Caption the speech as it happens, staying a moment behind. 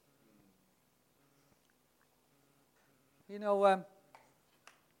You know,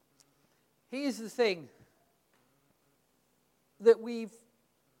 here's the thing, that we've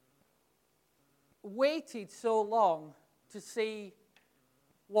waited so long to see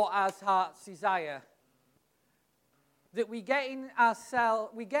what our hearts desire, that we get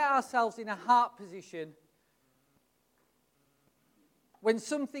ourselves in a heart position when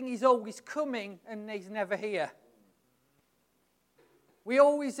something is always coming and is never here. We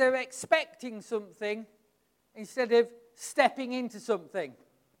always are expecting something instead of stepping into something.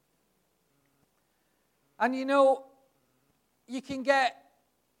 And you know, you can get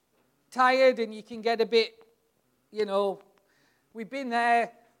tired and you can get a bit, you know, we've been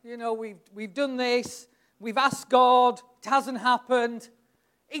there, you know, we've done this, we've asked God, it hasn't happened.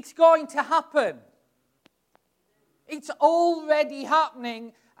 It's going to happen. It's already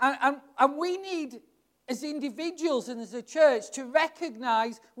happening, and we need, as individuals and as a church, to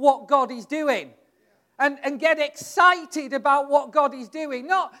recognize what God is doing. And get excited about what God is doing.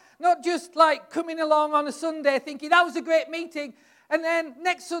 Not just like coming along on a Sunday thinking, that was a great meeting, and then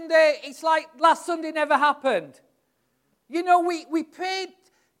next Sunday, it's like last Sunday never happened. You know, we prayed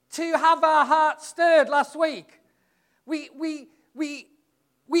to have our hearts stirred last week. We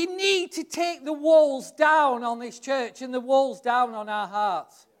need to take the walls down on this church and the walls down on our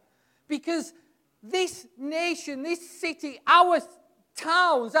hearts. Because this nation, this city, our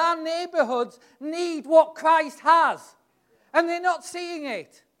towns, our neighborhoods need what Christ has. And they're not seeing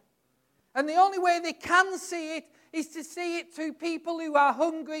it. And the only way they can see it is to see it through people who are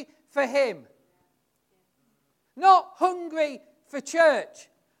hungry for Him. Not hungry for church,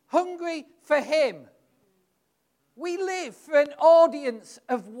 hungry for Him. We live for an audience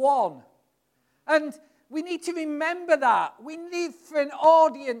of one. And we need to remember that. We live for an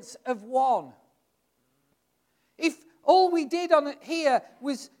audience of one. If all we did on here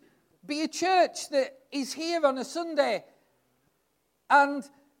was be a church that is here on a Sunday and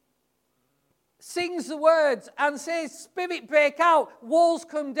sings the words and says, Spirit break out, walls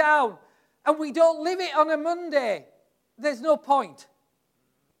come down, and we don't live it on a Monday, there's no point.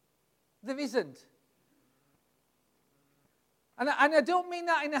 There isn't. And I don't mean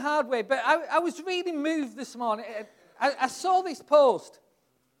that in a hard way, but I was reading Move this morning. I saw this post,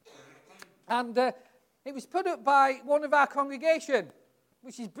 and it was put up by one of our congregation,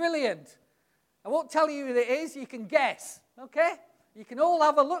 which is brilliant. I won't tell you who it is, you can guess, okay? You can all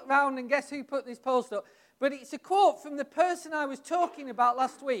have a look round and guess who put this post up. But it's a quote from the person I was talking about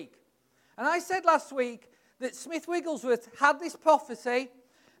last week. And I said last week that Smith Wigglesworth had this prophecy,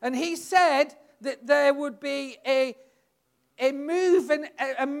 and he said that there would be a move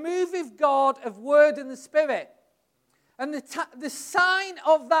of God, of Word and the Spirit. And the sign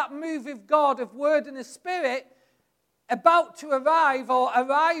of that move of God, of Word and the Spirit, about to arrive or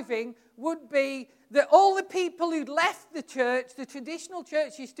arriving, would be that all the people who'd left the church, the traditional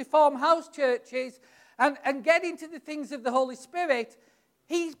churches, to form house churches and get into the things of the Holy Spirit,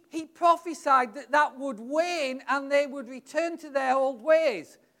 he prophesied that would wane and they would return to their old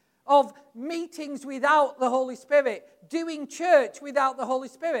ways of meetings without the Holy Spirit, doing church without the Holy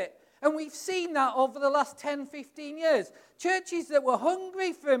Spirit. And we've seen that over the last 10, 15 years. Churches that were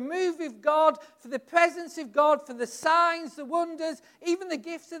hungry for a move of God, for the presence of God, for the signs, the wonders, even the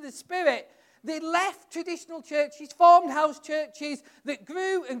gifts of the Spirit. They left traditional churches, formed house churches that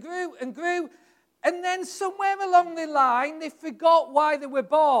grew and grew and grew. And then somewhere along the line, they forgot why they were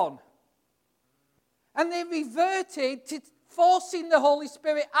born. And they reverted to forcing the Holy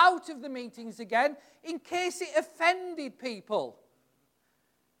Spirit out of the meetings again in case it offended people.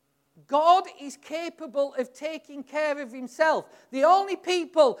 God is capable of taking care of Himself. The only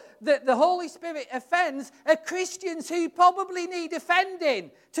people that the Holy Spirit offends are Christians who probably need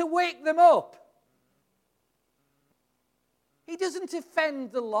offending to wake them up. He doesn't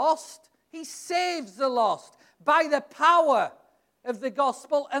offend the lost. He saves the lost by the power of the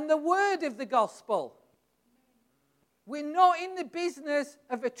gospel and the word of the gospel. We're not in the business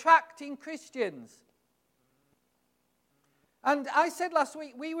of attracting Christians. And I said last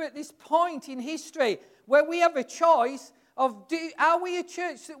week, we were at this point in history where we have a choice of, are we a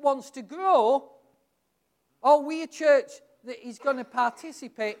church that wants to grow, or are we a church that is going to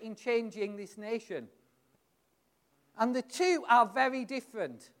participate in changing this nation? And the two are very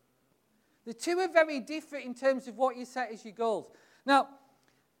different. The two are very different in terms of what you set as your goals. Now,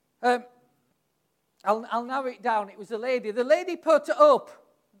 I'll narrow it down. It was a lady. The lady put up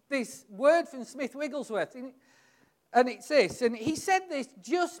this word from Smith Wigglesworth, and it's this. And he said this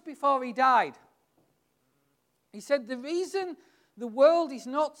just before he died. He said, the reason the world is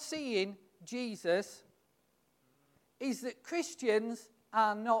not seeing Jesus is that Christians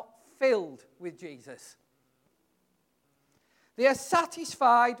are not filled with Jesus. They are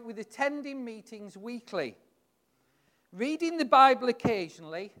satisfied with attending meetings weekly, reading the Bible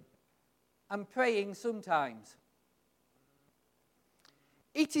occasionally, and praying sometimes.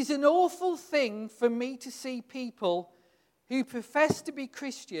 It is an awful thing for me to see people who profess to be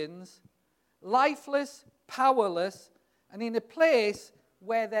Christians lifeless, powerless, and in a place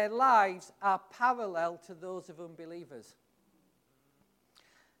where their lives are parallel to those of unbelievers.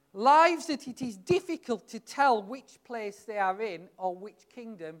 Lives that it is difficult to tell which place they are in or which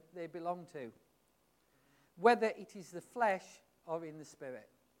kingdom they belong to, whether it is the flesh or in the spirit.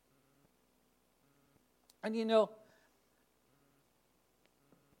 And you know,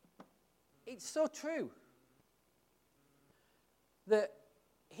 it's so true that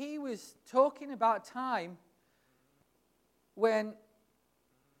he was talking about a time when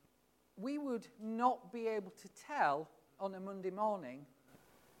we would not be able to tell on a Monday morning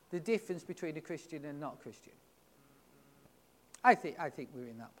the difference between a Christian and not Christian. I think we're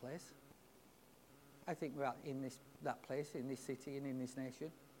in that place. I think we're in that place, in this city and in this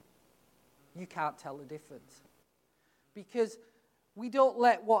nation. You can't tell the difference. Because we don't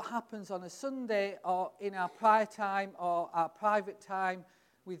let what happens on a Sunday or in our prayer time or our private time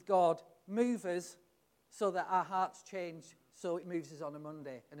with God move us so that our hearts change, so it moves us on a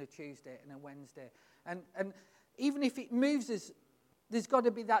Monday and a Tuesday and a Wednesday. And even if it moves us, there's got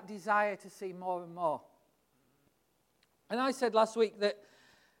to be that desire to see more and more. And I said last week that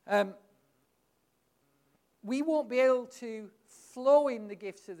we won't be able to flow in the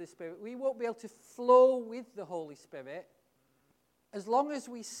gifts of the Spirit. We won't be able to flow with the Holy Spirit as long as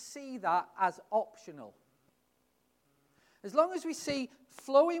we see that as optional. As long as we see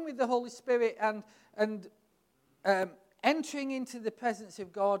flowing with the Holy Spirit and entering into the presence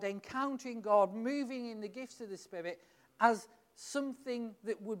of God, encountering God, moving in the gifts of the Spirit as something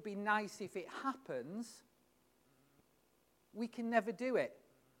that would be nice if it happens, we can never do it.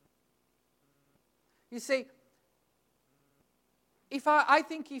 You see, if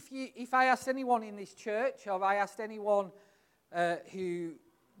I asked anyone in this church, or I asked anyone who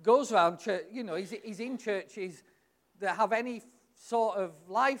goes around church, you know, is in churches that have any sort of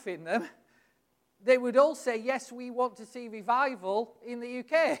life in them, they would all say, yes, we want to see revival in the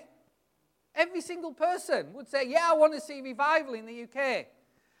UK. Every single person would say, yeah, I want to see revival in the UK.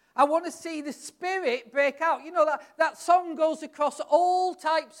 I want to see the Spirit break out. You know, that song goes across all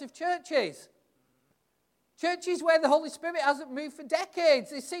types of churches. Churches where the Holy Spirit hasn't moved for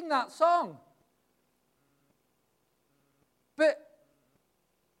decades, they sing that song. But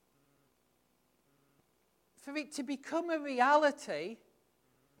for it to become a reality,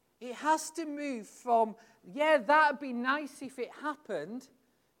 it has to move from, yeah, that'd be nice if it happened,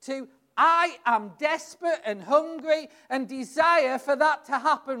 to I am desperate and hungry and desire for that to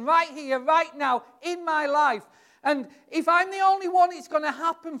happen right here, right now, in my life. And if I'm the only one it's going to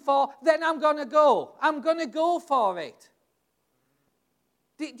happen for, then I'm going to go. I'm going to go for it.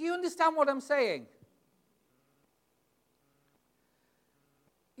 Do you understand what I'm saying?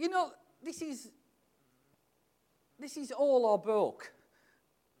 You know, this is all or broke.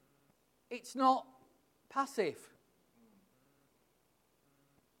 It's not passive.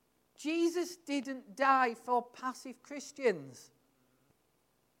 Jesus didn't die for passive Christians.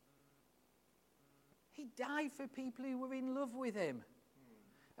 He died for people who were in love with him.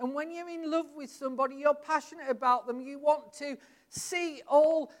 And when you're in love with somebody, you're passionate about them, you want to see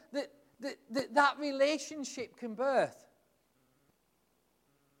all that relationship can birth.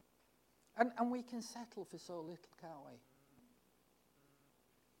 And we can settle for so little, can't we?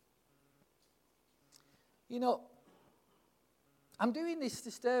 You know, I'm doing this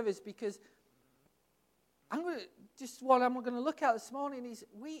to stir us because what I'm going to look at this morning is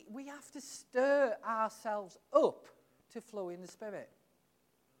we have to stir ourselves up to flow in the Spirit.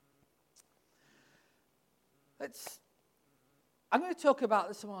 I'm going to talk about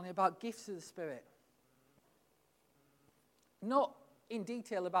this morning about gifts of the Spirit. Not in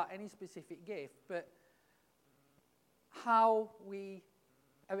detail about any specific gift, but how we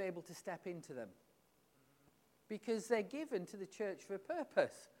are able to step into them. Because they're given to the church for a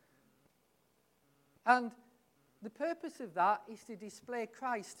purpose. And the purpose of that is to display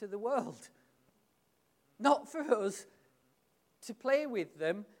Christ to the world. Not for us to play with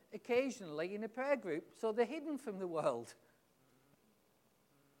them occasionally in a prayer group, so they're hidden from the world.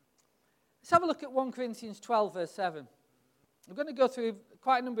 Let's have a look at 1 Corinthians 12, verse 7. I'm going to go through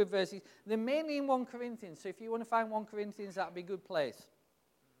quite a number of verses. They're mainly in 1 Corinthians, so if you want to find 1 Corinthians, that would be a good place.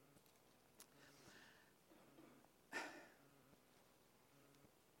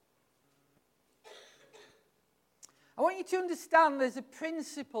 I want you to understand there's a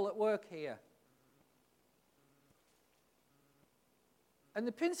principle at work here. And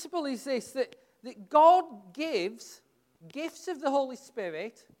the principle is this, that God gives gifts of the Holy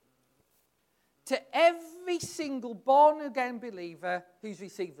Spirit to every single born-again believer who's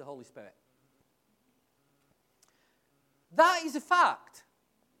received the Holy Spirit. That is a fact.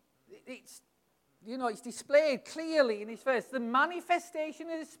 It's displayed clearly in this verse. The manifestation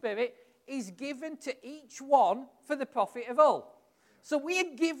of the Spirit is given to each one for the profit of all. So we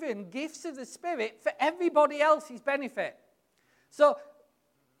are given gifts of the Spirit for everybody else's benefit. So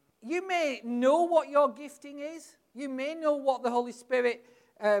you may know what your gifting is. You may know what the Holy Spirit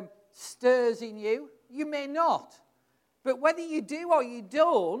stirs in you. You may not. But whether you do or you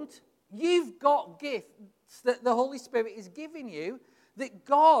don't, you've got gifts that the Holy Spirit is giving you that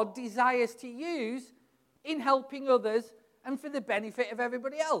God desires to use in helping others and for the benefit of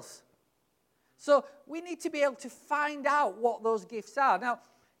everybody else. So we need to be able to find out what those gifts are. Now,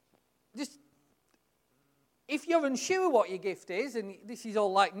 just if you're unsure what your gift is, and this is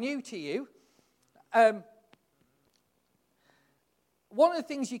all like new to you, one of the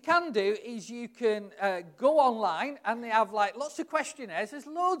things you can do is you can go online, and they have like lots of questionnaires. There's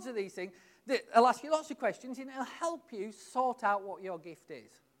loads of these things that will ask you lots of questions, and it'll help you sort out what your gift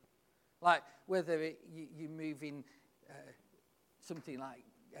is. Like whether you move in something like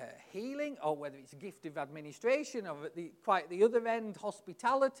healing, or whether it's a gift of administration, or at quite the other end,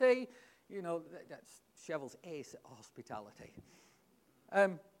 hospitality. You know, that's Chevel's ace at hospitality.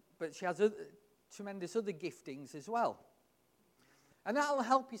 But she has tremendous other giftings as well. And that'll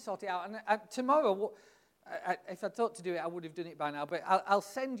help you sort it out. And tomorrow, if I thought to do it, I would have done it by now. But I'll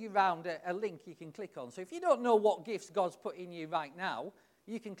send you round a link you can click on. So if you don't know what gifts God's put in you right now,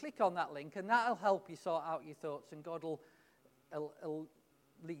 you can click on that link, and that'll help you sort out your thoughts, and God will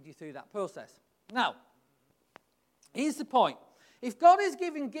lead you through that process. Now, here's the point. If God is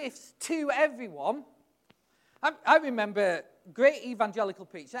giving gifts to everyone, I remember great evangelical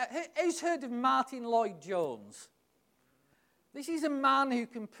preacher. Who's heard of Martin Lloyd-Jones? This is a man who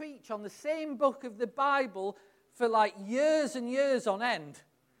can preach on the same book of the Bible for like years and years on end.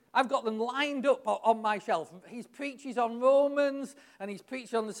 I've got them lined up on my shelf. He preaches on Romans, and he's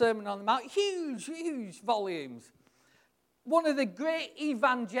preached on the Sermon on the Mount. Huge, huge volumes. One of the great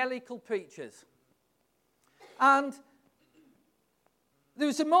evangelical preachers. And there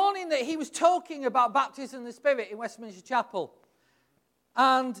was a morning that he was talking about baptism in the Spirit in Westminster Chapel.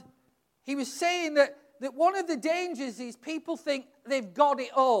 And he was saying that one of the dangers is people think they've got it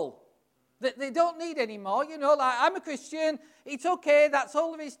all, that they don't need any more. You know, like, I'm a Christian, it's okay, that's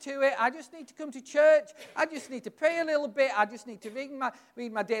all there is to it. I just need to come to church, I just need to pray a little bit, I just need to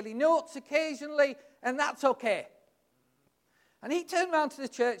read my daily notes occasionally, and that's okay. And he turned around to the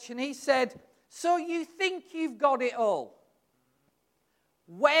church and he said, so you think you've got it all?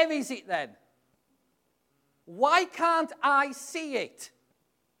 Where is it then? Why can't I see it?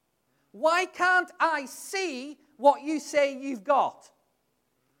 Why can't I see what you say you've got?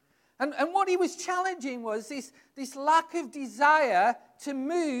 And what he was challenging was this lack of desire to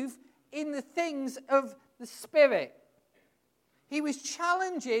move in the things of the Spirit. He was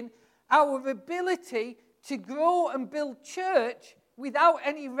challenging our ability to grow and build church without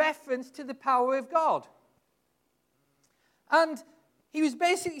any reference to the power of God. And he was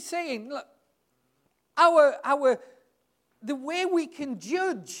basically saying, look, the way we can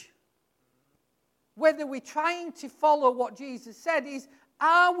judge whether we're trying to follow what Jesus said is,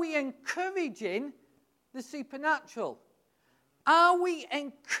 are we encouraging the supernatural? Are we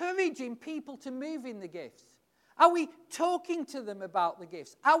encouraging people to move in the gifts? Are we talking to them about the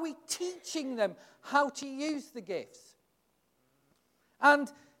gifts? Are we teaching them how to use the gifts? And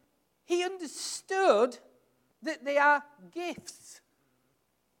he understood that they are gifts.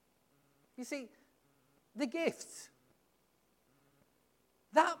 You see, the gifts.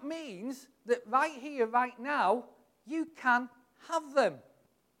 That means that right here, right now, you can have them.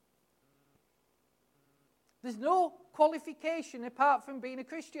 There's no qualification apart from being a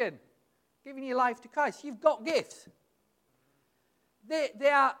Christian, giving your life to Christ. You've got gifts. They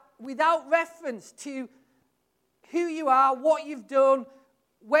are without reference to who you are, what you've done,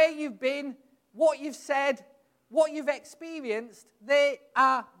 where you've been, what you've said, what you've experienced. They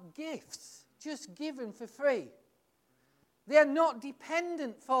are gifts, just given for free. They are not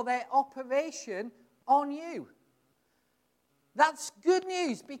dependent for their operation on you. That's good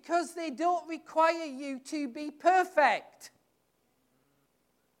news because they don't require you to be perfect.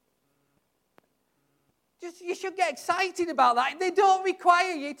 You should get excited about that. They don't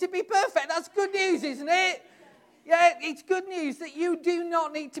require you to be perfect. That's good news, isn't it? Yeah, it's good news that you do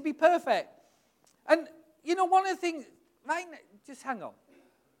not need to be perfect. And, you know, one of the things, right, just hang on.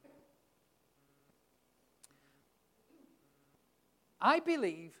 I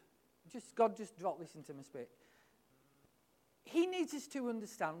believe, God just dropped this into my spirit. He needs us to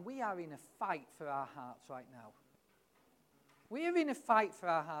understand we are in a fight for our hearts right now. We are in a fight for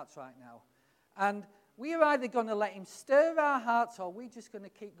our hearts right now. And we are either going to let him stir our hearts, or we're just going to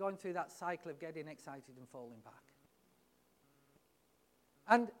keep going through that cycle of getting excited and falling back.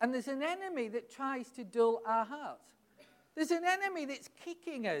 And there's an enemy that tries to dull our hearts. There's an enemy that's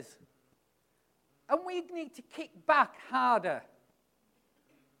kicking us. And we need to kick back harder.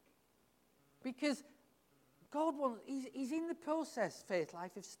 Because God wants, he's in the process, Faith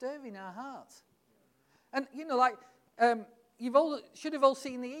Life, of stirring our hearts. And, you should have all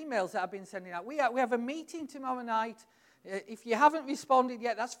seen the emails that I've been sending out. We have a meeting tomorrow night. If you haven't responded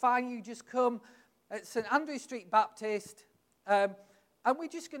yet, that's fine. You just come at St. Andrew Street Baptist. And we're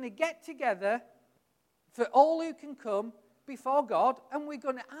just going to get together for all who can come before God, and we're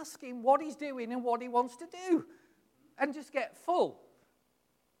going to ask him what he's doing and what he wants to do, and just get full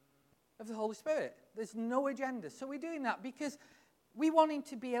of the Holy Spirit. There's no agenda. So we're doing that because we want him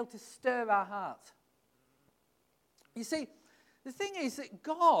to be able to stir our hearts. You see, the thing is that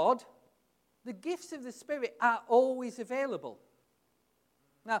God, the gifts of the Spirit are always available.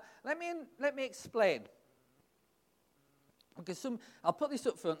 Now, let me explain. Because I'll put this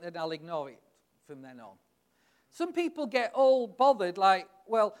up front, then I'll ignore it from then on. Some people get all bothered, like,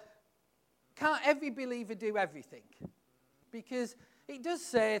 well, can't every believer do everything? Because it does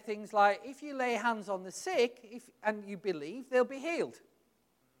say things like, if you lay hands on the sick and you believe, they'll be healed.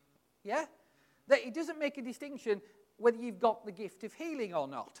 Yeah? That it doesn't make a distinction whether you've got the gift of healing or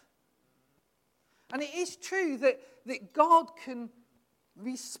not. And it is true that God can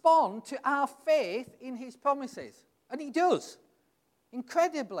respond to our faith in his promises. And he does,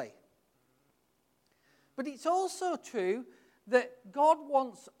 incredibly. But it's also true that God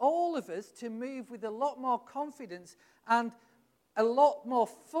wants all of us to move with a lot more confidence and a lot more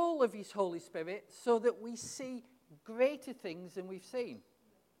full of his Holy Spirit so that we see greater things than we've seen.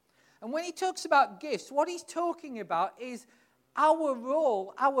 And when he talks about gifts, what he's talking about is our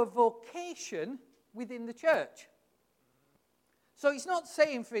role, our vocation within the church. So he's not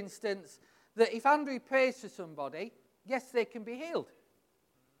saying, for instance, that if Andrew prays for somebody, yes, they can be healed.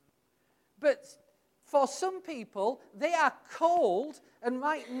 But for some people, they are called and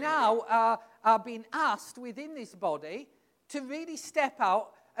right now are being asked within this body to really step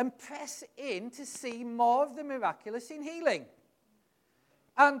out and press in to see more of the miraculous in healing.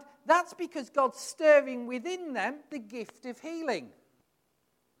 And that's because God's stirring within them the gift of healing.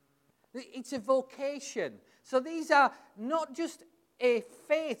 It's a vocation. So these are not just a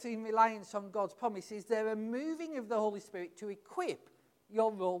faith in reliance on God's promises, they're a moving of the Holy Spirit to equip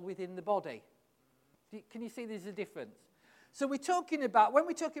your role within the body. Can you see there's a difference? So when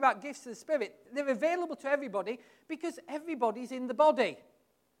we're talking about gifts of the Spirit, they're available to everybody because everybody's in the body.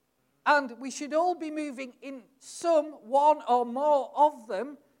 And we should all be moving in one or more of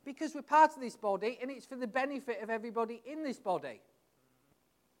them because we're part of this body and it's for the benefit of everybody in this body.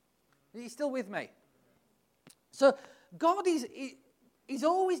 Are you still with me? So God is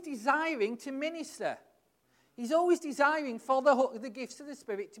always desiring to minister. He's always desiring for the gifts of the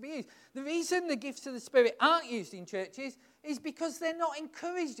Spirit to be used. The reason the gifts of the Spirit aren't used in churches is because they're not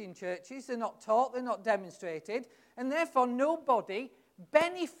encouraged in churches, they're not taught, they're not demonstrated, and therefore nobody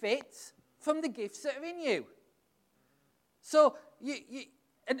benefits from the gifts that are in you. So,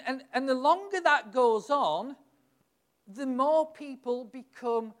 and the longer that goes on, the more people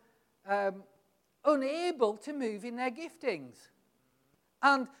become unable to move in their giftings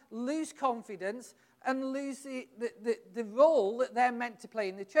and lose confidence and lose the role that they're meant to play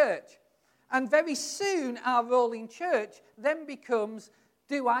in the church. And very soon our role in church then becomes,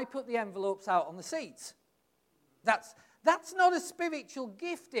 do I put the envelopes out on the seats? That's not a spiritual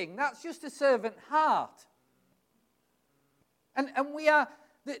gifting. That's just a servant heart. And we are,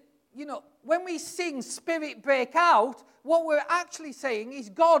 when we sing Spirit Break Out, what we're actually saying is,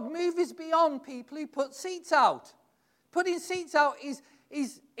 God, move us beyond people who put seats out. Putting seats out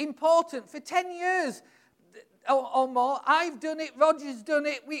is important. For 10 years or more, I've done it, Roger's done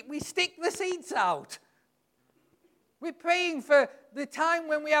it, we stick the seats out. We're praying for the time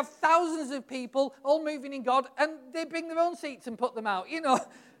when we have thousands of people all moving in God and they bring their own seats and put them out,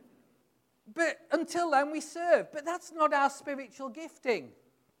 But until then we serve. But that's not our spiritual gifting.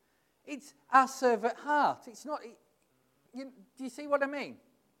 It's our servant heart. It's not, do you see what I mean?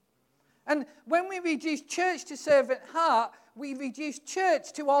 And when we reduce church to servant heart, we reduce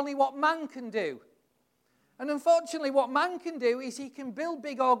church to only what man can do. And unfortunately, what man can do is he can build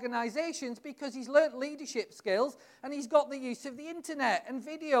big organizations because he's learnt leadership skills and he's got the use of the internet and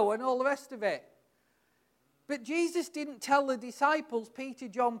video and all the rest of it. But Jesus didn't tell the disciples, Peter,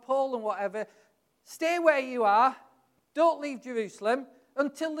 John, Paul, and whatever, stay where you are, don't leave Jerusalem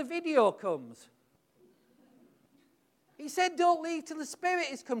until the video comes. He said, don't leave till the Spirit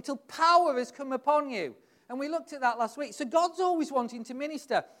has come, till power has come upon you. And we looked at that last week. So God's always wanting to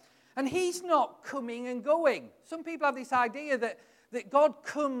minister. And he's not coming and going. Some people have this idea that God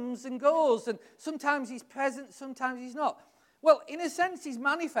comes and goes, and sometimes he's present, sometimes he's not. Well, in a sense, his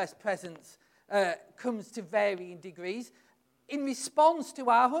manifest presence comes to varying degrees in response to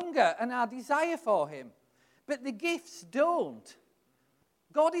our hunger and our desire for him. But the gifts don't.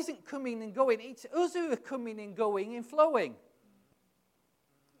 God isn't coming and going. It's us who are coming and going and flowing.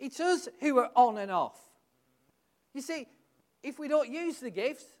 It's us who are on and off. You see, if we don't use the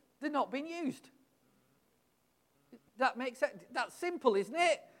gifts, they're not being used. That makes sense. That's simple, isn't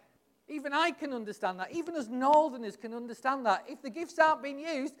it? Even I can understand that. Even us northerners can understand that. If the gifts aren't being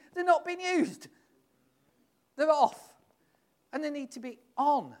used, they're not being used. They're off. And they need to be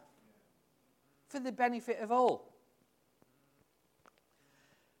on for the benefit of all.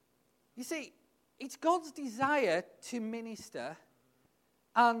 You see, it's God's desire to minister,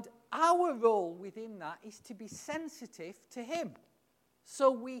 and our role within that is to be sensitive to him.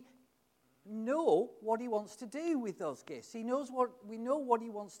 So we know what he wants to do with those gifts. We know what he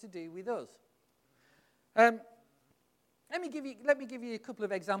wants to do with us. Let me give you a couple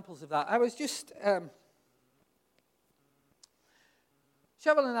of examples of that. I was just Cheryl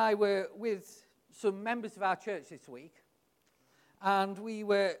and I were with some members of our church this week, and we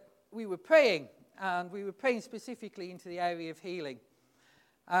were praying, and we were praying specifically into the area of healing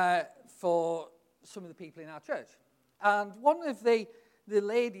for some of the people in our church. And one of the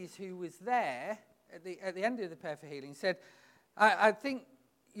ladies who was there at the end of the prayer for healing said, I think,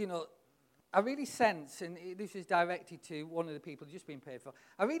 I really sense, and this is directed to one of the people just being prayed for,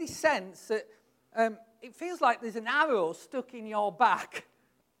 I really sense that it feels like there's an arrow stuck in your back.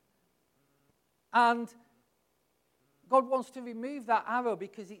 And God wants to remove that arrow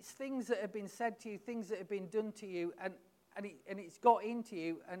because it's things that have been said to you, things that have been done to you, and it's got into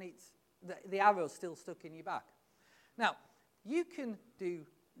you, and it's the arrow's still stuck in your back. Now, you can do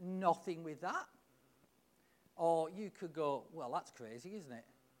nothing with that, or you could go, well, that's crazy, isn't it?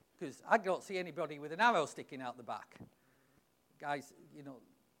 Because I don't see anybody with an arrow sticking out the back. Guys,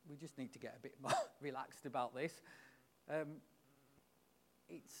 we just need to get a bit more relaxed about this.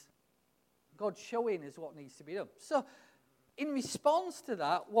 It's God showing us what needs to be done. So, in response to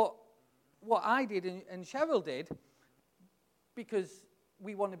that, what I did and Cheryl did, because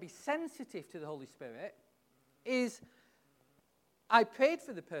we want to be sensitive to the Holy Spirit, is I prayed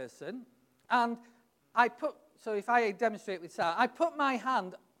for the person, and so if I demonstrate with Sarah, I put my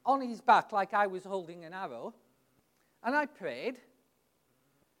hand on his back like I was holding an arrow, and I prayed,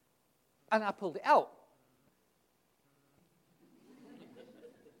 and I pulled it out.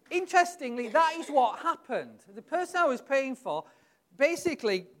 Interestingly, that is what happened. The person I was praying for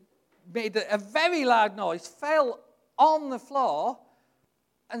basically made a very loud noise, fell on the floor,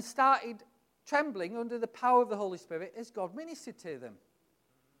 and started trembling under the power of the Holy Spirit as God ministered to them.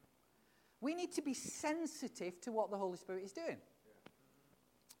 We need to be sensitive to what the Holy Spirit is doing.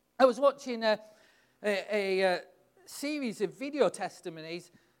 I was watching a series of video testimonies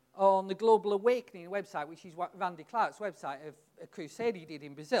on the Global Awakening website, which is Randy Clark's website of a crusade he did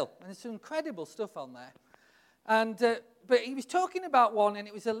in Brazil. And there's some incredible stuff on there. And but he was talking about one, and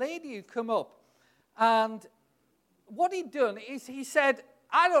it was a lady who'd come up. And what he'd done is he said,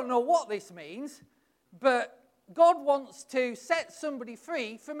 I don't know what this means, but God wants to set somebody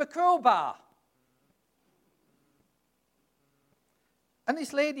free from a crowbar. And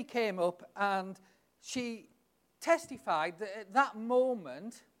this lady came up, and she testified that at that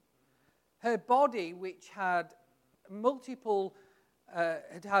moment, her body, which had multiple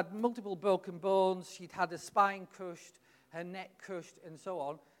broken bones, she'd had her spine crushed, her neck crushed, and so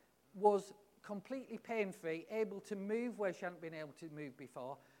on, was completely pain-free, able to move where she hadn't been able to move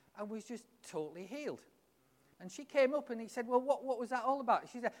before, and was just totally healed. And she came up, and he said, well, what was that all about?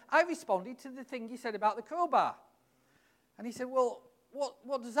 She said, I responded to the thing you said about the crowbar. And he said, well,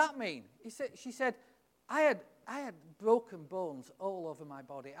 what does that mean? She said, I had broken bones all over my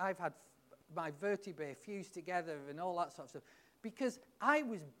body. I've had my vertebrae fused together and all that sort of stuff, because I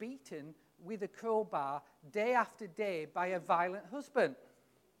was beaten with a crowbar day after day by a violent husband.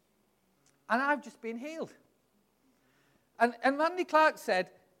 And I've just been healed. And Randy Clark said,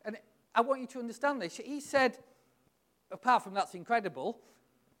 and I want you to understand this, he said, apart from that's incredible,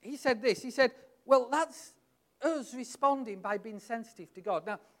 he said this, he said, well, that's us responding by being sensitive to God.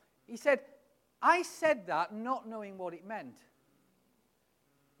 Now, he said, I said that not knowing what it meant.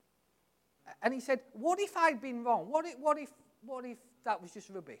 And he said, what if I'd been wrong? What if that was just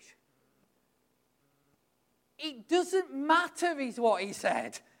rubbish? It doesn't matter, is what he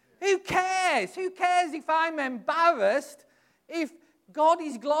said. Who cares? Who cares if I'm embarrassed, if God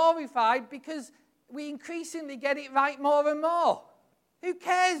is glorified because we increasingly get it right more and more? Who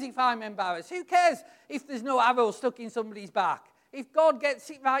cares if I'm embarrassed? Who cares if there's no arrow stuck in somebody's back? If God gets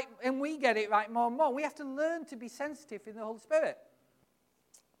it right and we get it right more and more, we have to learn to be sensitive in the Holy Spirit.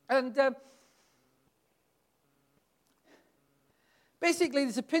 And basically,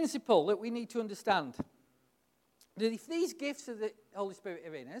 there's a principle that we need to understand. That if these gifts of the Holy Spirit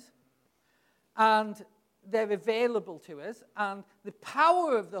are in us, and they're available to us, and the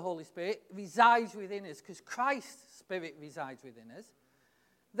power of the Holy Spirit resides within us, because Christ's Spirit resides within us,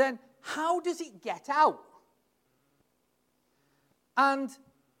 then how does it get out? And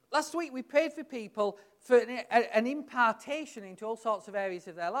last week we prayed for people for an impartation into all sorts of areas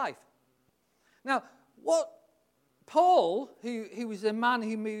of their life. Now, what Paul, who was a man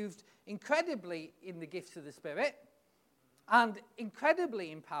who moved incredibly in the gifts of the Spirit, and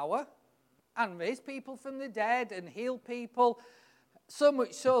incredibly in power, and raised people from the dead, and healed people, so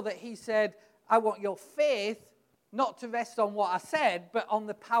much so that he said, I want your faith not to rest on what I said, but on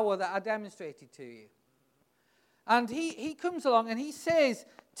the power that I demonstrated to you. And he comes along and he says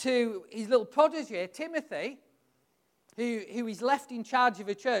to his little protege, Timothy, who is left in charge of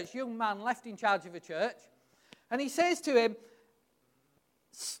a church, young man left in charge of a church, and he says to him,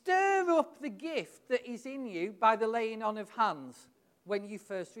 stir up the gift that is in you by the laying on of hands when you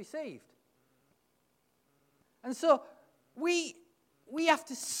first received. And so we have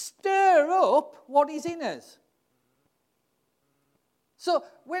to stir up what is in us. So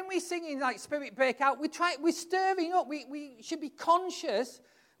when we're singing like Spirit Break Out, we're stirring up. We should be conscious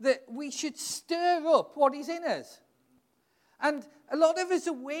that we should stir up what is in us. And a lot of us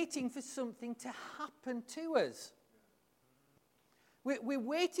are waiting for something to happen to us. We're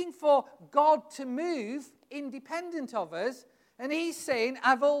waiting for God to move independent of us, and he's saying,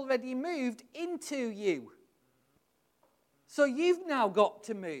 I've already moved into you. So you've now got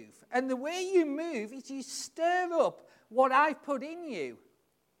to move. And the way you move is you stir up what I've put in you.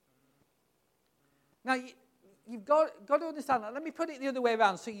 Now, you've got to understand that. Let me put it the other way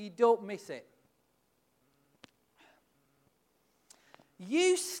around so you don't miss it.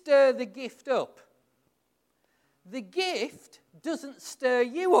 You stir the gift up. The gift doesn't stir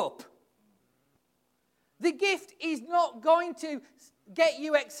you up. The gift is not going to get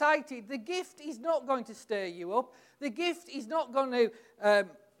you excited. The gift is not going to stir you up. The gift is not going to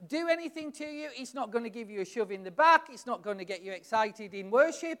do anything to you. It's not going to give you a shove in the back. It's not going to get you excited in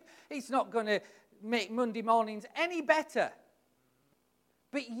worship. It's not going to make Monday mornings any better.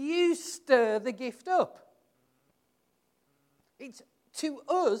 But you stir the gift up. It's to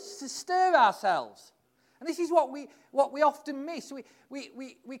us to stir ourselves. And this is what we often miss.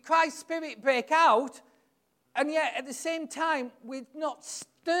 We cry, Spirit, break out, and yet at the same time, we're not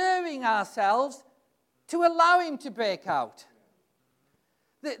stirring ourselves to allow him to break out.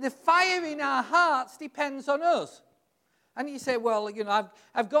 The fire in our hearts depends on us. And you say, well,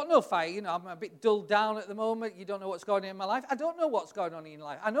 I've got no fire. I'm a bit dulled down at the moment. You don't know what's going on in my life. I don't know what's going on in your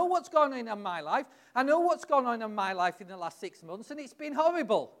life. I know what's going on in my life. I know what's gone on in my life in the last 6 months, and it's been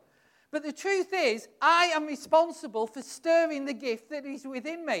horrible. But the truth is, I am responsible for stirring the gift that is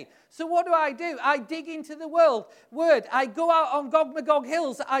within me. So what do? I dig into the word. I go out on Gog Magog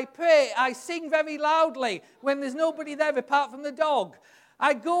hills. I pray. I sing very loudly when there's nobody there apart from the dog.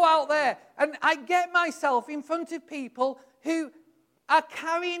 I go out there and I get myself in front of people who are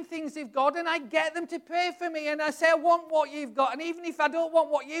carrying things of God, and I get them to pray for me. And I say, I want what you've got. And even if I don't want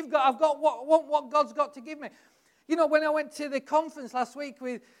what you've got, I want what God's got to give me. When I went to the conference last week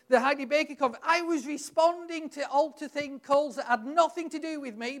with the Heidi Baker conference, I was responding to altar thing calls that had nothing to do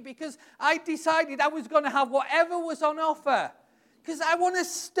with me because I decided I was going to have whatever was on offer. Because I want to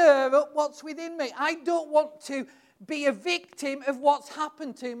stir up what's within me. I don't want to be a victim of what's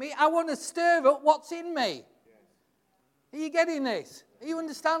happened to me. I want to stir up what's in me. Are you getting this? Are you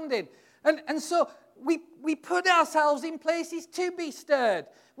understanding? And so we put ourselves in places to be stirred.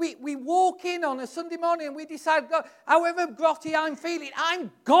 We walk in on a Sunday morning and we decide, God, however grotty I'm feeling,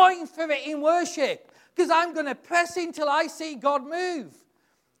 I'm going for it in worship because I'm going to press in till I see God move.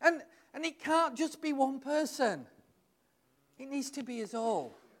 And it can't just be one person. It needs to be us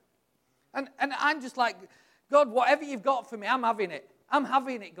all. And I'm just like, God, whatever you've got for me, I'm having it. I'm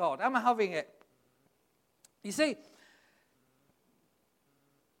having it, God. I'm having it. You see,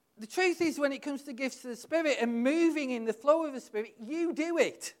 the truth is, when it comes to gifts of the Spirit and moving in the flow of the Spirit, you do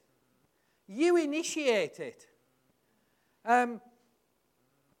it. You initiate it.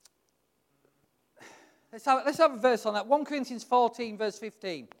 Let's have a verse on that. 1 Corinthians 14, verse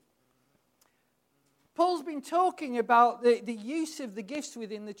 15. Paul's been talking about the use of the gifts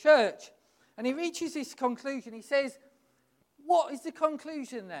within the church. And he reaches this conclusion. He says, what is the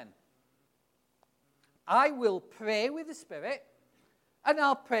conclusion then? I will pray with the Spirit, and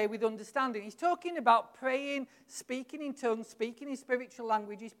I'll pray with understanding. He's talking about praying, speaking in tongues, speaking in spiritual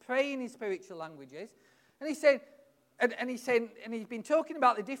languages, praying in spiritual languages. And he said, and he's been talking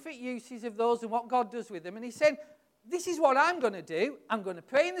about the different uses of those and what God does with them. And he said, this is what I'm going to do. I'm going to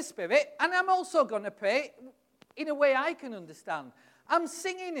pray in the Spirit, and I'm also going to pray in a way I can understand. I'm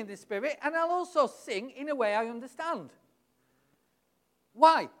singing in the Spirit, and I'll also sing in a way I understand.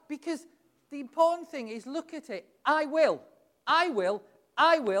 Why? Because the important thing is, look at it. I will.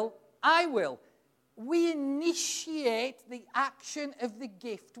 We initiate the action of the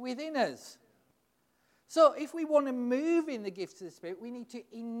gift within us. So if we want to move in the gifts of the Spirit, we need to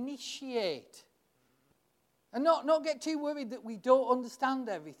initiate. And not get too worried that we don't understand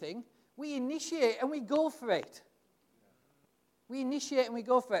everything. We initiate and we go for it. We initiate and we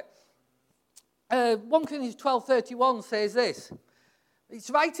go for it. 1 Corinthians 12:31 says this. It's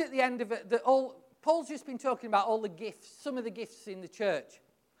right at the end of it that Paul's just been talking about all the gifts, some of the gifts in the church.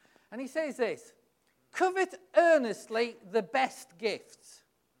 And he says this, covet earnestly the best gifts.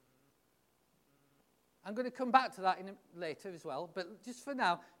 I'm going to come back to that later as well, but just for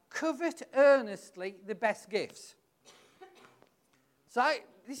now, covet earnestly the best gifts. So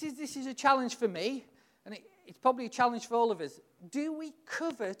this is a challenge for me, and it's probably a challenge for all of us. Do we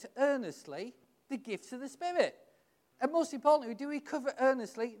covet earnestly the gifts of the Spirit? And most importantly, do we covet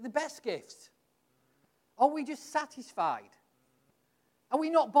earnestly the best gifts? Are we just satisfied? Are we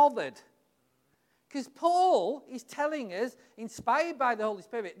not bothered? Because Paul is telling us, inspired by the Holy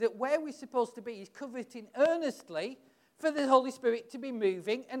Spirit, that where we're supposed to be is coveting earnestly for the Holy Spirit to be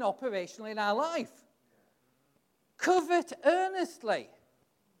moving and operational in our life. Covet earnestly.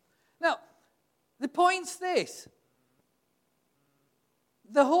 Now, the point's this.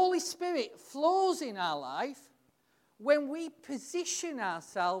 The Holy Spirit flows in our life when we position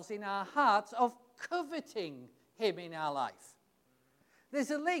ourselves in our hearts of coveting Him in our life.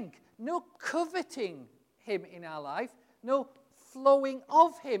 There's a link. No coveting Him in our life, no flowing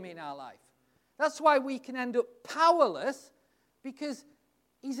of Him in our life. That's why we can end up powerless, because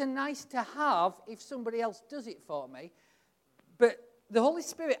He's a nice to have if somebody else does it for me. But the Holy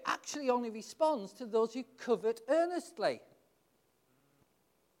Spirit actually only responds to those who covet earnestly.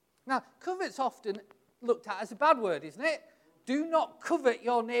 Now, covet's often looked at as a bad word, isn't it? Do not covet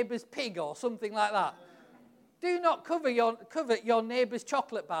your neighbour's pig or something like that. Do not covet your neighbour's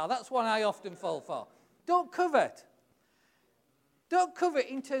chocolate bar. That's one I often fall for. Don't covet. Don't covet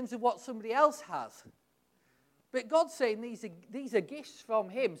in terms of what somebody else has. But God's saying these are gifts from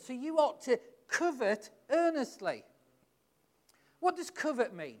Him, so you ought to covet earnestly. What does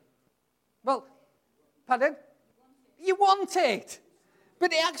covet mean? Well, pardon? You want it.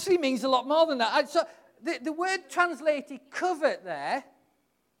 But it actually means a lot more than that. So the word translated covet there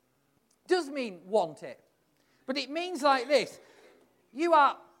does mean want it. But it means like this. You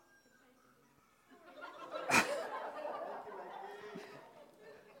are...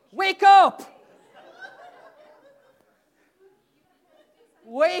 Wake up!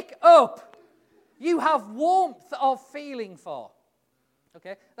 Wake up! You have warmth of feeling for.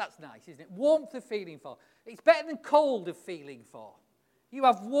 Okay, that's nice, isn't it? Warmth of feeling for. It's better than cold of feeling for. You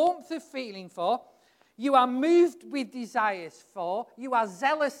have warmth of feeling for. You are moved with desires for. You are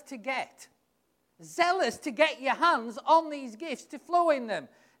zealous to get. Zealous to get your hands on these gifts, to flow in them.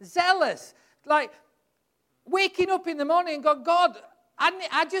 Zealous. Like waking up in the morning and go, God,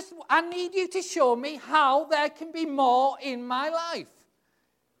 I need you to show me how there can be more in my life.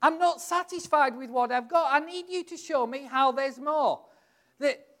 I'm not satisfied with what I've got. I need you to show me how there's more.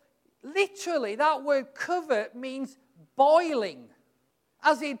 That literally, that word covet means boiling.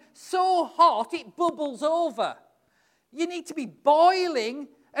 As in, so hot it bubbles over. You need to be boiling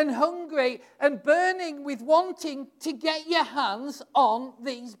and hungry and burning with wanting to get your hands on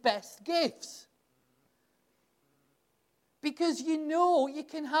these best gifts. Because you know you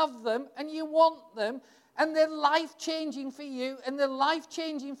can have them and you want them, and they're life-changing for you and they're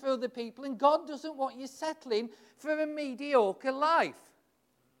life-changing for other people, and God doesn't want you settling for a mediocre life.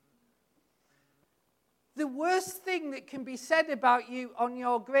 The worst thing that can be said about you on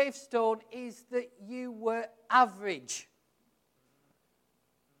your gravestone is that you were average.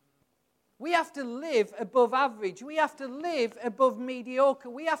 We have to live above average. We have to live above mediocre.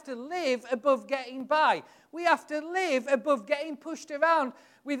 We have to live above getting by. We have to live above getting pushed around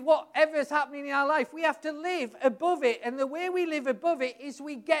with whatever is happening in our life. We have to live above it. And the way we live above it is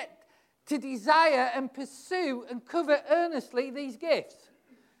we get to desire and pursue and covet earnestly these gifts.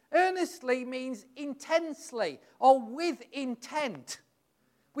 Earnestly means intensely or with intent.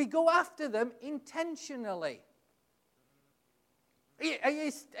 We go after them intentionally. Are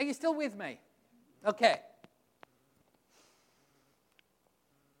you still with me? Okay.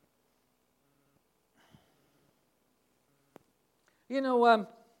 You know,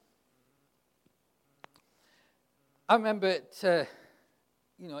 I remember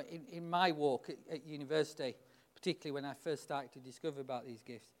in my walk at university, particularly when I first started to discover about these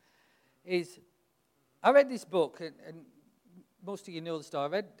gifts, I read this book, and most of you know the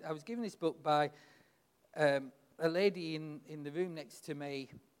story. I was given this book by a lady in the room next to me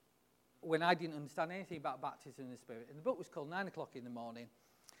when I didn't understand anything about baptism in the Spirit. And the book was called 9 o'clock in the morning.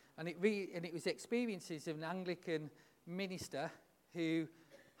 And it was experiences of an Anglican minister who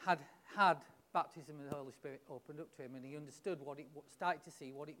had baptism of the Holy Spirit opened up to him, and he understood started to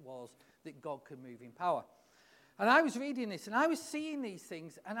see what it was that God could move in power. And I was reading this, and I was seeing these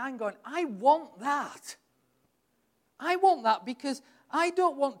things, and I'm going, I want that. I want that because I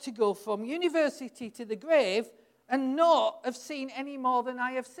don't want to go from university to the grave and not have seen any more than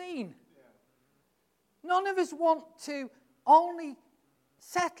I have seen. Yeah. None of us want to only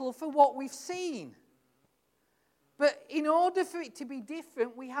settle for what we've seen. But in order for it to be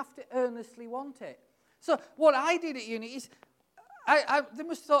different, we have to earnestly want it. So what I did at uni is, they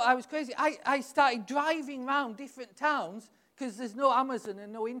must have thought I was crazy. I started driving around different towns because there's no Amazon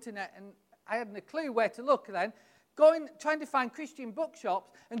and no internet, and I hadn't a clue where to look then. Trying to find Christian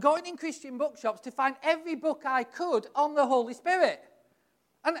bookshops and going in Christian bookshops to find every book I could on the Holy Spirit.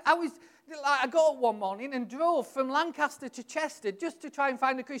 And I got up one morning and drove from Lancaster to Chester just to try and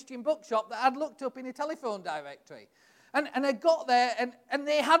find a Christian bookshop that I'd looked up in a telephone directory. And I got there, and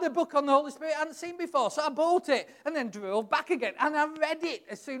they had a book on the Holy Spirit I hadn't seen before. So I bought it and then drove back again. And I read it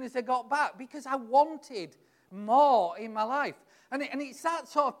as soon as I got back because I wanted more in my life. And it's that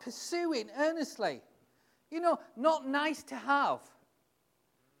sort of pursuing earnestly. You know, not nice to have.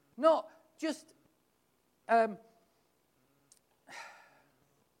 Not just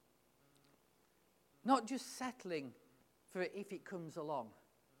not just settling for it if it comes along,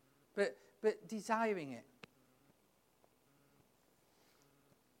 but desiring it.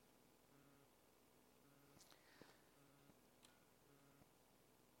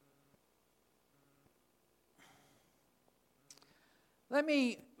 Let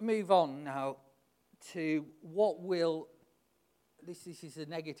me move on now to this is the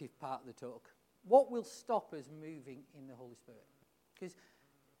negative part of the talk, what will stop us moving in the Holy Spirit? Because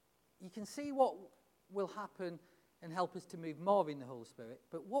you can see what will happen and help us to move more in the Holy Spirit,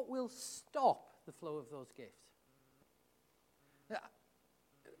 but what will stop the flow of those gifts? Now,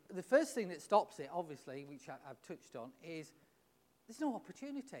 the first thing that stops it, obviously, which I've touched on, is there's no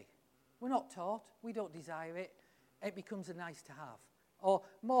opportunity. We're not taught, we don't desire it, it becomes a nice to have. Or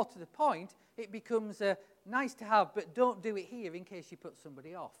more to the point, it becomes a nice to have, but don't do it here in case you put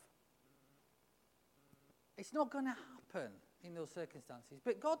somebody off. It's not going to happen in those circumstances.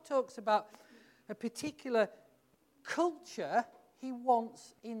 But God talks about a particular culture he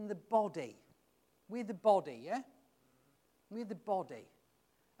wants in the body. We're the body, yeah? We're the body.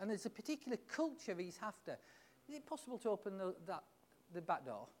 And there's a particular culture he's after. Is it possible to open the back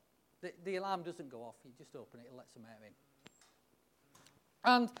door? The alarm doesn't go off. You just open it, it lets some air in.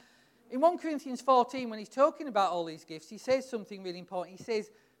 And in 1 Corinthians 14, when he's talking about all these gifts, he says something really important. He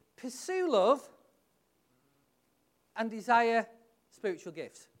says, pursue love and desire spiritual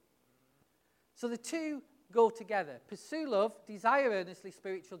gifts. So the two go together. Pursue love, desire earnestly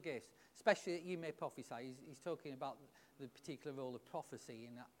spiritual gifts, especially that you may prophesy. He's talking about the particular role of prophecy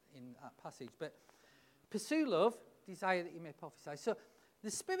in that passage. But pursue love, desire that you may prophesy. So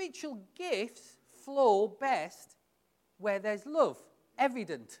the spiritual gifts flow best where there's love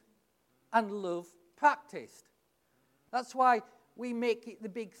evident and love practiced. That's why we make it the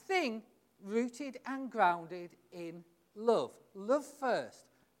big thing, rooted and grounded in love. Love first.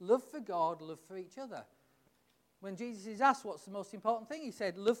 Love for God, love for each other. When Jesus is asked what's the most important thing, he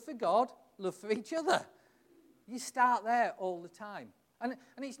said, love for God, love for each other. You start there all the time. And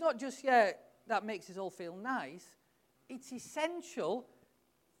it's not just, that makes us all feel nice. It's essential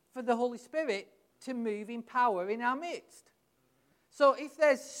for the Holy Spirit to move in power in our midst. So if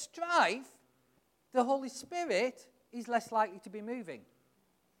there's strife, the Holy Spirit is less likely to be moving.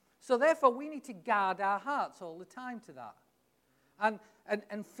 So therefore, we need to guard our hearts all the time to that.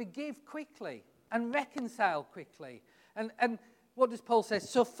 And forgive quickly and reconcile quickly. And what does Paul say?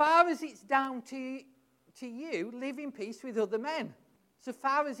 So far as it's down to you, live in peace with other men. So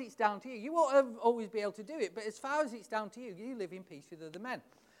far as it's down to you. You won't always be able to do it, but as far as it's down to you, you live in peace with other men.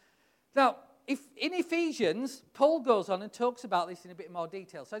 Now, in Ephesians, Paul goes on and talks about this in a bit more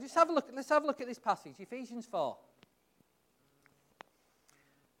detail. So let's have a look at this passage, Ephesians 4.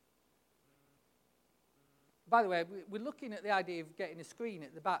 By the way, we're looking at the idea of getting a screen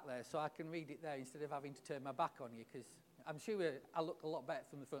at the back there so I can read it there instead of having to turn my back on you, because I'm sure I look a lot better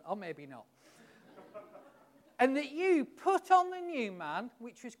from the front, or maybe not. And that you put on the new man,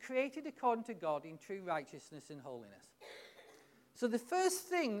 which was created according to God in true righteousness and holiness. So the first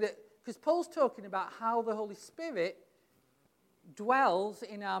thing because Paul's talking about how the Holy Spirit dwells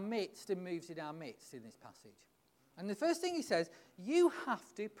in our midst and moves in our midst in this passage. And the first thing he says, you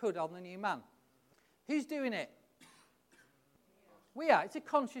have to put on the new man. Who's doing it? We are. It's a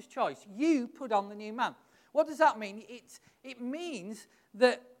conscious choice. You put on the new man. What does that mean? It means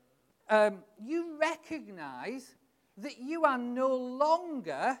that you recognize that you are no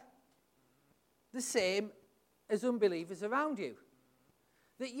longer the same as unbelievers around you.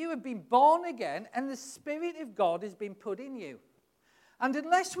 That you have been born again and the Spirit of God has been put in you. And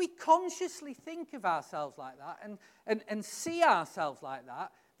unless we consciously think of ourselves like that and see ourselves like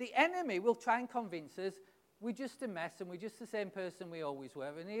that, the enemy will try and convince us we're just a mess and we're just the same person we always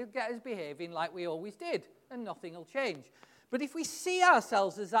were, and he'll get us behaving like we always did, and nothing will change. But if we see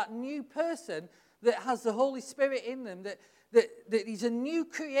ourselves as that new person that has the Holy Spirit in them, that he's a new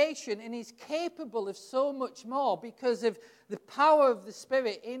creation and is capable of so much more because of the power of the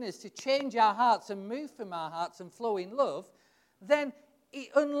Spirit in us to change our hearts and move from our hearts and flow in love, then it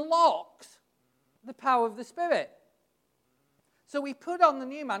unlocks the power of the Spirit. So we put on the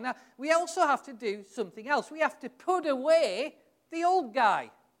new man. Now, we also have to do something else. We have to put away the old guy.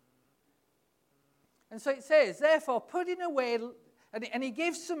 And so it says, therefore, putting away, and he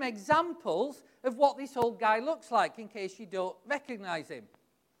gives some examples of what this old guy looks like in case you don't recognize him.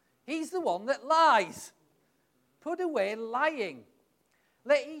 He's the one that lies. Put away lying.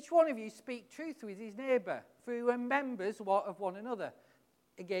 Let each one of you speak truth with his neighbor, for you are members of one another.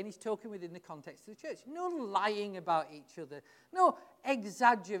 Again, he's talking within the context of the church. No lying about each other. No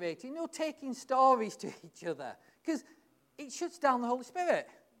exaggerating. No taking stories to each other. Because it shuts down the Holy Spirit.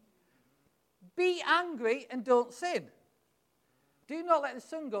 Be angry and don't sin. Do not let the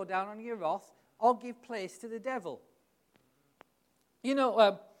sun go down on your wrath or give place to the devil. You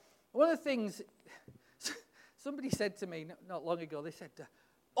know, one of the things somebody said to me not long ago, they said,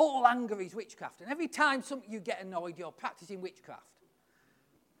 all anger is witchcraft. And every time you get annoyed, you're practicing witchcraft.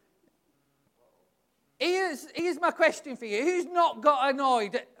 Here's my question for you. Who's not got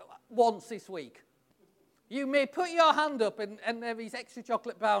annoyed once this week? You may put your hand up and there is extra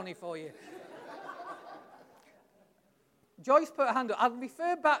chocolate brownie for you. Joyce put her hand up. I'll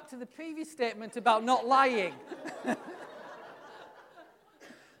refer back to the previous statement about not lying.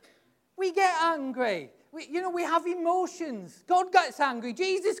 We get angry. We have emotions. God gets angry.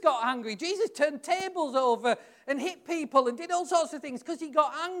 Jesus got angry. Jesus turned tables over and hit people and did all sorts of things because he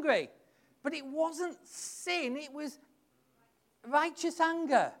got angry. But it wasn't sin, it was righteous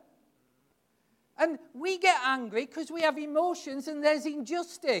anger. And we get angry because we have emotions and there's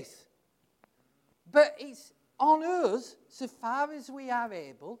injustice. But it's on us, so far as we are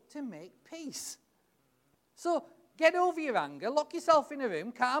able, to make peace. So get over your anger, lock yourself in a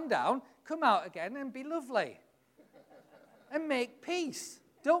room, calm down, come out again and be lovely. And make peace.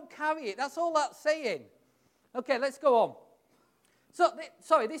 Don't carry it. That's all that's saying. Okay, let's go on. So,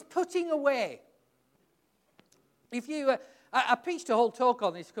 this putting away. If you, I preached a whole talk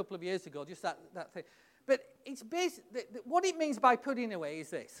on this a couple of years ago, just that thing. But it's what it means by putting away is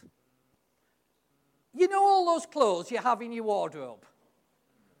this. You know all those clothes you have in your wardrobe?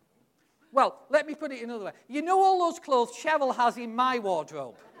 Well, let me put it another way. You know all those clothes Cheryl has in my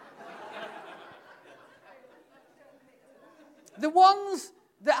wardrobe? The ones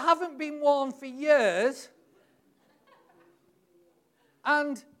that haven't been worn for years,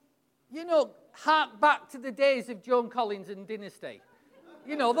 and, hark back to the days of Joan Collins and Dynasty.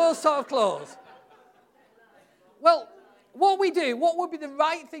 Those sort of clothes. Well, what would be the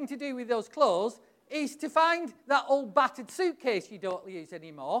right thing to do with those clothes is to find that old battered suitcase you don't use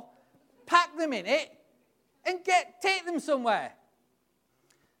anymore, pack them in it, and take them somewhere.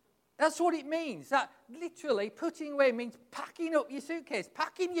 That's what it means. That literally putting away means packing up your suitcase,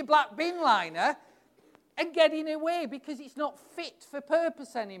 packing your black bin liner, and getting away because it's not fit for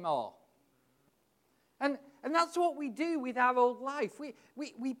purpose anymore. And that's what we do with our old life.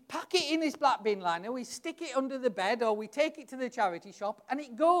 We pack it in this black bin liner, we stick it under the bed, or we take it to the charity shop, and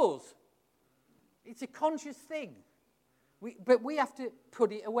it goes. It's a conscious thing. But we have to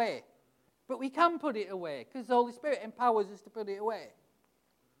put it away. But we can put it away because the Holy Spirit empowers us to put it away.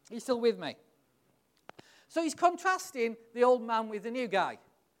 Are you still with me? So he's contrasting the old man with the new guy.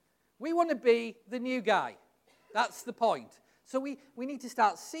 We want to be the new guy. That's the point. So we need to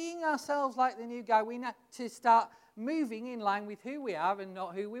start seeing ourselves like the new guy. We need to start moving in line with who we are and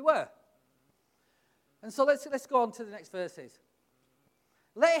not who we were. And so let's go on to the next verses.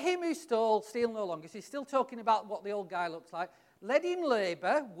 Let him who stole steal no longer. So he's still talking about what the old guy looks like. Let him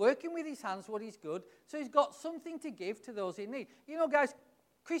labor, working with his hands what is good, so he's got something to give to those in need. You know, guys,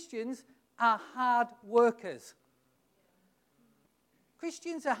 Christians are hard workers.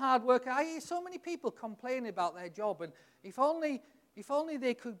 Christians are hard workers. I hear so many people complain about their job, and if only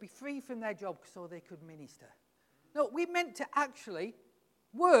they could be free from their job so they could minister. No, we're meant to actually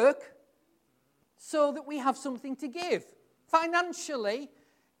work so that we have something to give. Financially,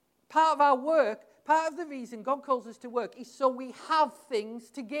 part of our work, part of the reason God calls us to work is so we have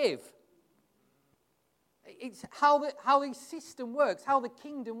things to give. It's how the system works, how the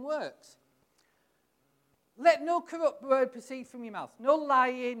kingdom works. Let no corrupt word proceed from your mouth. No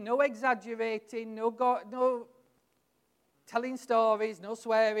lying, no exaggerating, no telling stories, no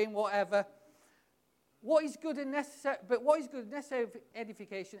swearing, whatever. What is good and necessary, but what is good and necessary for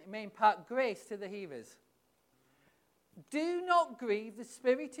edification, it may impart grace to the hearers. Do not grieve the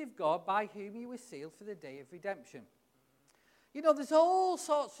Spirit of God by whom you were sealed for the day of redemption. You know, there's all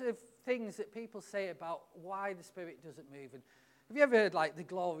sorts of things that people say about why the Spirit doesn't move. And have you ever heard, like, the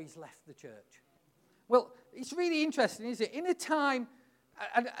glory's left the church? Well, it's really interesting, isn't it? In a time,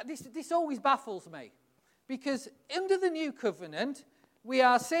 and this always baffles me, because under the new covenant, we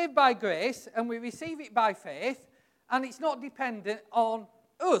are saved by grace, and we receive it by faith, and it's not dependent on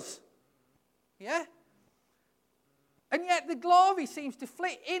us. Yeah? And yet the glory seems to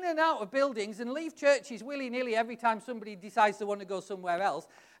flit in and out of buildings and leave churches willy-nilly every time somebody decides they want to go somewhere else.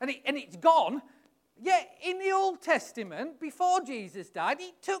 And it's gone. Yet in the Old Testament, before Jesus died,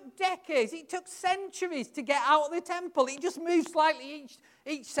 it took decades, it took centuries to get out of the temple. It just moved slightly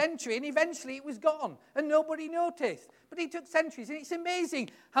each century, and eventually it was gone, and nobody noticed. But it took centuries, and it's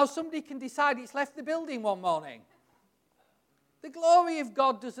amazing how somebody can decide it's left the building one morning. The glory of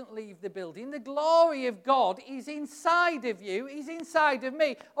God doesn't leave the building. The glory of God is inside of you, is inside of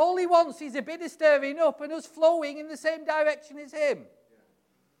me. All he wants is a bit of stirring up and us flowing in the same direction as him.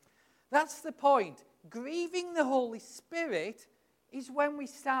 That's the point. Grieving the Holy Spirit is when we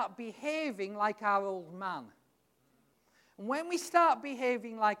start behaving like our old man. And when we start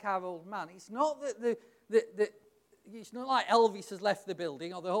behaving like our old man, it's not that it's not like Elvis has left the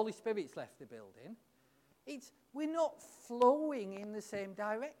building or the Holy Spirit's left the building. It's we're not flowing in the same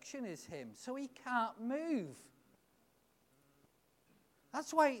direction as him, so he can't move.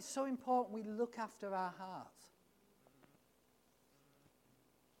 That's why it's so important we look after our hearts.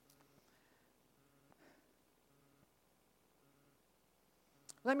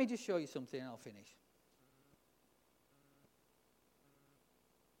 Let me just show you something and I'll finish.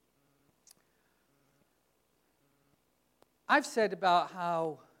 I've said about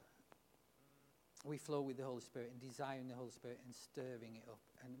how we flow with the Holy Spirit and desiring the Holy Spirit and stirring it up,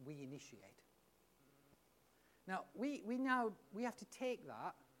 and we initiate. Now, we have to take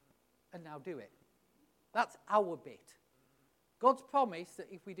that and now do it. That's our bit. God's promise that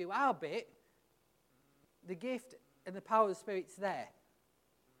if we do our bit, the gift and the power of the Spirit's there.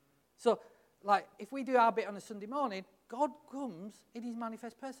 So, like, if we do our bit on a Sunday morning, God comes in his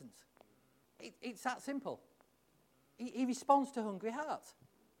manifest presence. It's that simple. He responds to hungry hearts.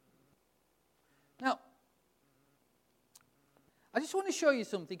 Now, I just want to show you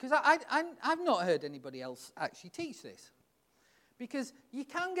something, because I've not heard anybody else actually teach this. Because you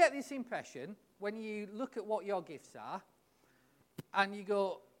can get this impression when you look at what your gifts are, and you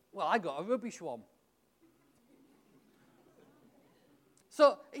go, well, I got a rubbish one.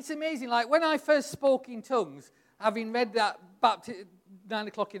 So it's amazing, like when I first spoke in tongues, having read that back to 9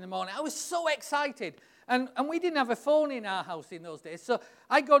 o'clock in the morning, I was so excited. And we didn't have a phone in our house in those days. So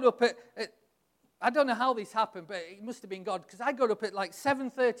I got up at I don't know how this happened, but it must have been God, because I got up at like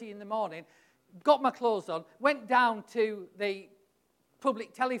 7:30 in the morning, got my clothes on, went down to the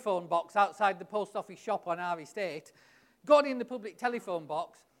public telephone box outside the post office shop on our estate, got in the public telephone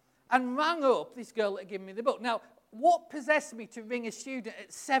box, and rang up this girl that had given me the book. Now, what possessed me to ring a student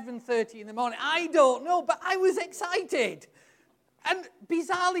at 7:30 in the morning? I don't know, but I was excited. And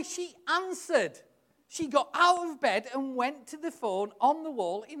bizarrely, she answered. She got out of bed and went to the phone on the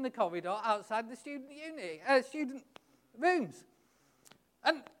wall in the corridor outside the student rooms.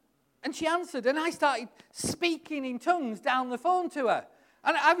 And she answered, and I started speaking in tongues down the phone to her.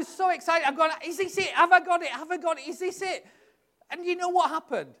 And I was so excited. I'm going, is this it? Have I got it? Have I got it? Is this it? And you know what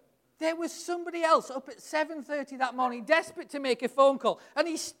happened? There was somebody else up at 7:30 that morning, desperate to make a phone call. And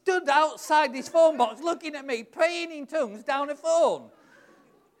he stood outside this phone box looking at me, praying in tongues down a phone.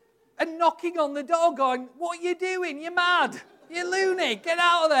 and knocking on the door going, what are you doing? You're mad. You're loony. Get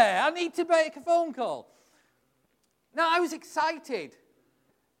out of there. I need to make a phone call. Now, I was excited.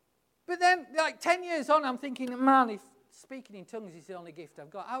 But then, 10 years on, I'm thinking, man, if speaking in tongues is the only gift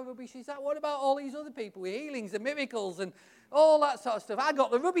I've got, how rubbish is that? What about all these other people with healings and miracles and all that sort of stuff? I got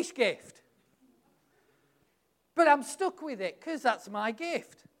the rubbish gift. But I'm stuck with it because that's my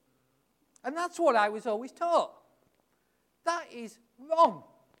gift. And that's what I was always taught. That is wrong.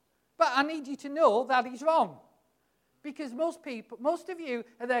 But I need you to know that is wrong. Because most of you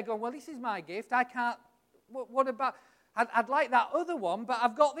are there going, well, this is my gift. I can't, what about, I'd like that other one, but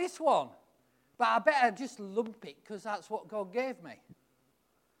I've got this one. But I better just lump it because that's what God gave me.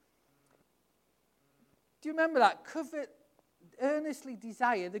 Do you remember that? Covet, earnestly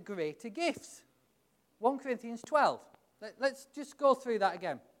desire the greater gifts. 1 Corinthians 12. Let's just go through that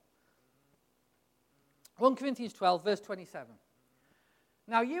again. 1 Corinthians 12, verse 27.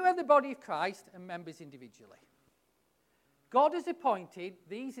 Now you are the body of Christ and members individually. God has appointed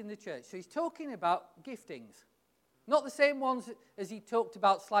these in the church. So he's talking about giftings. Not the same ones as he talked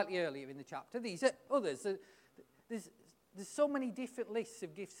about slightly earlier in the chapter. These are others. There's so many different lists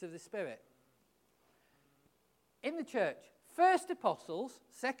of gifts of the Spirit. In the church, first apostles,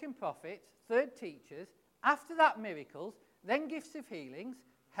 second prophets, third teachers, after that miracles, then gifts of healings,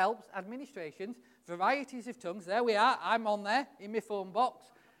 helps, administrations, varieties of tongues. There we are. I'm on there in my phone box.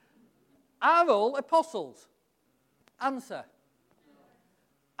 Are all apostles? Answer.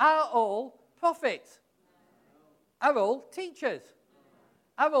 Are all prophets? Are all teachers?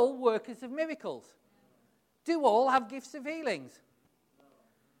 Are all workers of miracles? Do all have gifts of healings?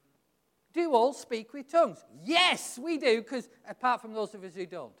 Do all speak with tongues? Yes, we do, because apart from those of us who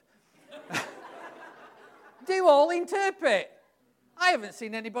don't. Do all interpret? I haven't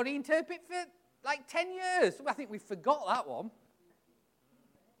seen anybody interpret for 10 years. I think we forgot that one.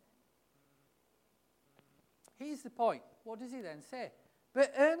 Here's the point. What does he then say?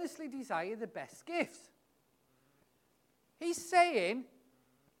 But earnestly desire the best gifts. He's saying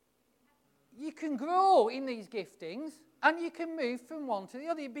you can grow in these giftings and you can move from one to the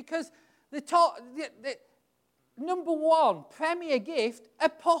other because the number one premier gift,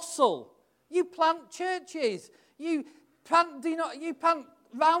 apostle. You plant churches. You plant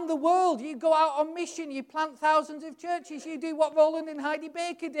round the world. You go out on mission. You plant thousands of churches. You do what Roland and Heidi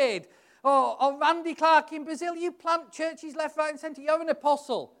Baker did. Or Randy Clark in Brazil. You plant churches left, right, and centre. You're an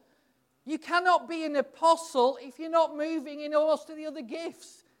apostle. You cannot be an apostle if you're not moving in most of the other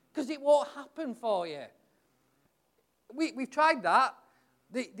gifts, because it won't happen for you. We've tried that.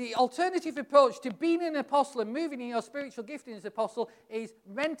 The alternative approach to being an apostle and moving in your spiritual gifting as an apostle is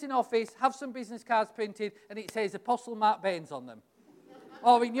rent an office, have some business cards printed, and it says Apostle Mark Baines on them.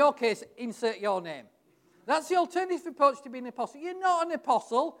 Or in your case, insert your name. That's the alternative approach to being an apostle. You're not an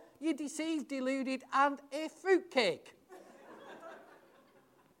apostle. You're deceived, deluded, and a fruitcake.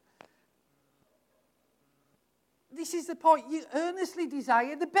 This is the point. You earnestly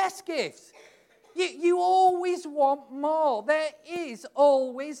desire the best gifts. You always want more. There is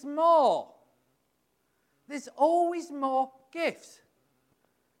always more. There's always more gifts.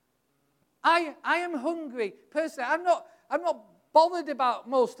 I am hungry. Personally, I'm not bothered about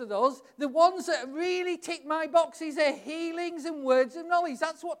most of those. The ones that really tick my boxes are healings and words of knowledge.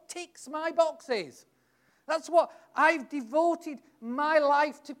 That's what ticks my boxes. That's what I've devoted my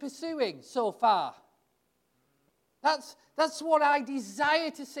life to pursuing so far. That's what I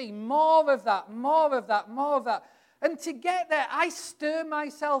desire to see. More of that, more of that, more of that. And to get there, I stir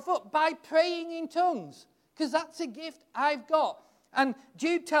myself up by praying in tongues, because that's a gift I've got. And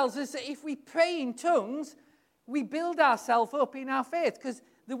Jude tells us that if we pray in tongues, we build ourselves up in our faith, because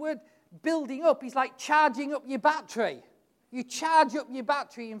the word building up is like charging up your battery. You charge up your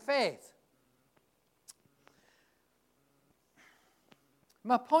battery in faith.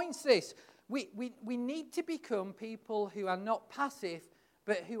 My point's this. We need to become people who are not passive,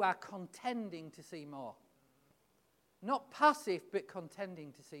 but who are contending to see more. Not passive, but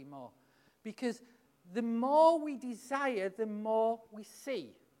contending to see more. Because the more we desire, the more we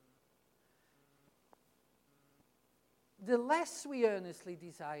see. The less we earnestly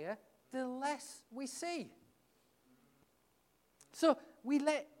desire, the less we see. So we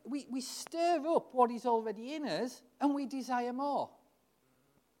stir up what is already in us, and we desire more.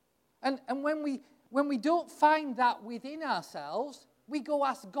 And when we don't find that within ourselves, we go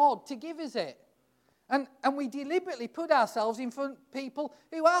ask God to give us it. And we deliberately put ourselves in front of people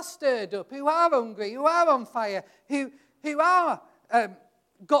who are stirred up, who are hungry, who are on fire, who are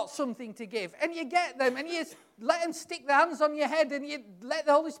got something to give. And you get them, and you let them stick their hands on your head, and you let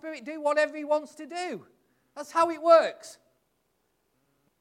the Holy Spirit do whatever he wants to do. That's how it works.